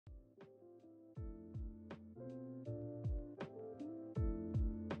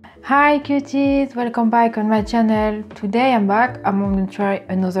Hi cuties, welcome back on my channel. Today I'm back. I'm going to try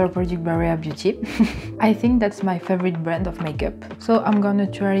another product by Rare Beauty. I think that's my favorite brand of makeup. So I'm gonna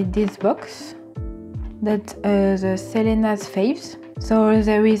try this box. That's the SELENA'S FAVES. So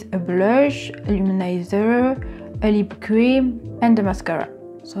there is a blush, a luminizer, a lip cream and a mascara.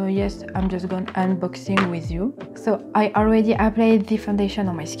 So yes, I'm just going to unboxing with you. So I already applied the foundation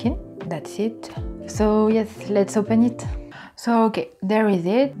on my skin. That's it. So yes, let's open it. So okay, there is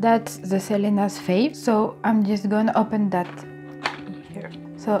it. That's the SELENA'S Fave. So I'm just gonna open that here.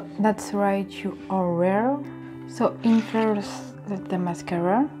 So that's right, you are rare. So in first, the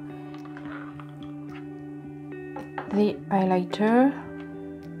mascara, the highlighter,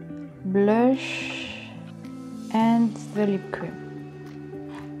 blush, and the lip cream.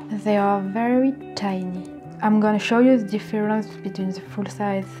 They are very tiny. I'm gonna show you the difference between the full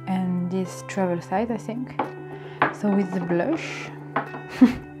size and this travel size, I think. So with the blush,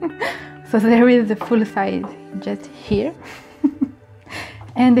 so there is the full size just here,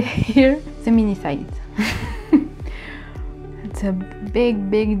 and here the mini size. It's a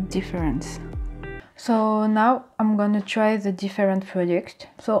big difference. So now I'm gonna try the different products.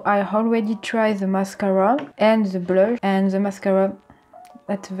 So I already tried the mascara and the blush, and the mascara,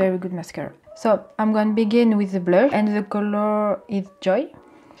 that's a very good mascara. So I'm gonna begin with the blush, and the color is Joy.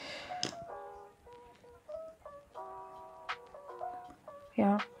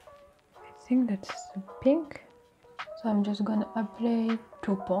 Yeah, I think that's pink. So I'm just gonna apply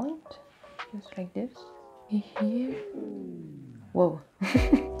 2 points, just like this. Here. Whoa.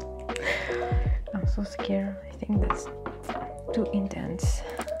 I'm so scared. I think that's too intense.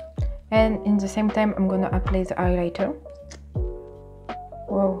 And in the same time, I'm gonna apply the highlighter.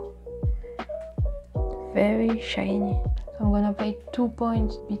 Whoa. Very shiny. So I'm gonna apply 2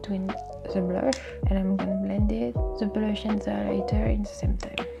 points between the blush, and I'm gonna blend it, the blush and the highlighter in the same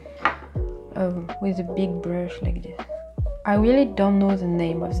time, with a big brush like this. I really don't know the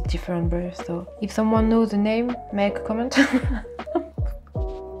name of the different brushes, so if someone knows the name, make a comment.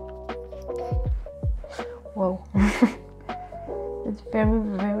 Wow. It's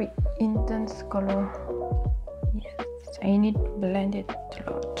very intense color. Yes, I need to blend it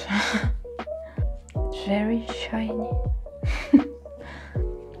a lot. It's very shiny.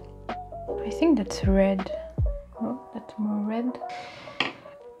 I think that's red. Oh, that's more red.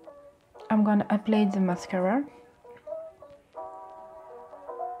 I'm gonna apply the mascara.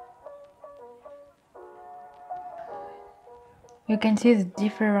 You can see the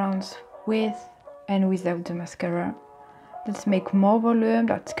difference with and without the mascara. Let's make more volume,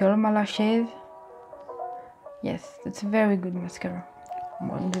 let's curl my lashes. Yes, that's a very good mascara. I'm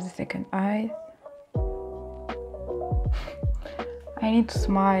gonna do the second eye. I need to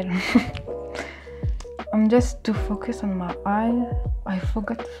smile. I'm just too focused on my eyes. I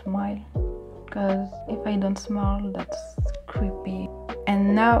forgot to smile, because if I don't smile, that's creepy.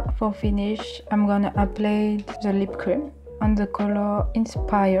 And now for finish, I'm gonna apply the lip cream on the color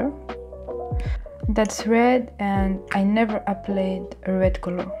Inspire. That's red, and I never applied a red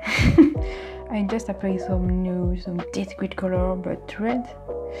color. I just applied some discreet color, but red.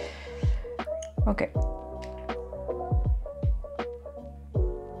 Okay.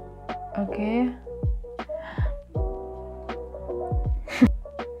 Okay.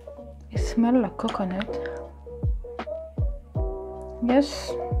 It smells like coconut.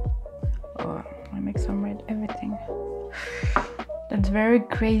 Yes. Oh, I make some red everything. That's very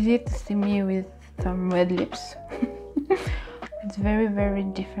crazy to see me with some red lips. It's very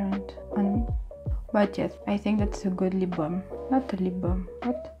different on me. But yes, I think that's a good lip balm. Not a lip balm.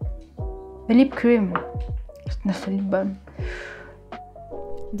 What? A lip cream. It's not a lip balm.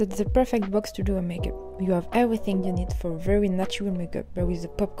 That's the perfect box to do a makeup. You have everything you need for very natural makeup, but with the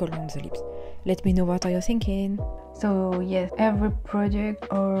pop color on the lips. Let me know what are you thinking. So yes, every product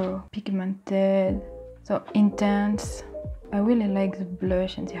or pigmented, so intense. I really like the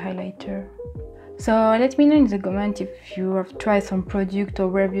blush and the highlighter. So let me know in the comment if you have tried some product or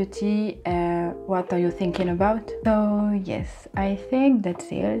Rare Beauty, what are you thinking about. So yes, I think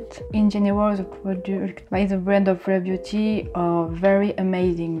that's it. In general, the product by the brand of Rare Beauty are very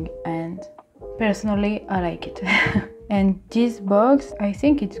amazing, and personally I like it. And this box, I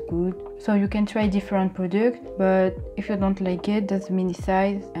think it's good. So you can try different products, but if you don't like it, that's mini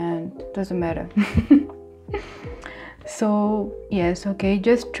size and doesn't matter. So yes, okay,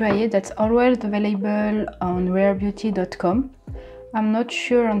 just try it. That's always available on rarebeauty.com. I'm not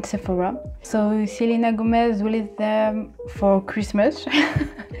sure on Sephora. So Selena Gomez released them for Christmas.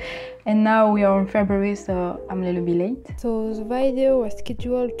 And now we are in February, so I'm a little bit late. So the video was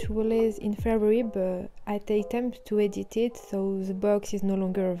scheduled to release in February, but I take time to edit it, so the box is no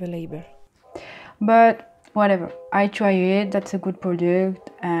longer available. But whatever, I try it, that's a good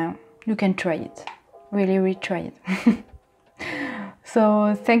product, and you can try it. Really try it.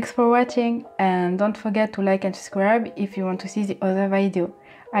 So thanks for watching, and don't forget to like and subscribe if you want to see the other video.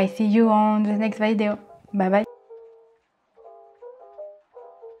 I see you on the next video. Bye bye.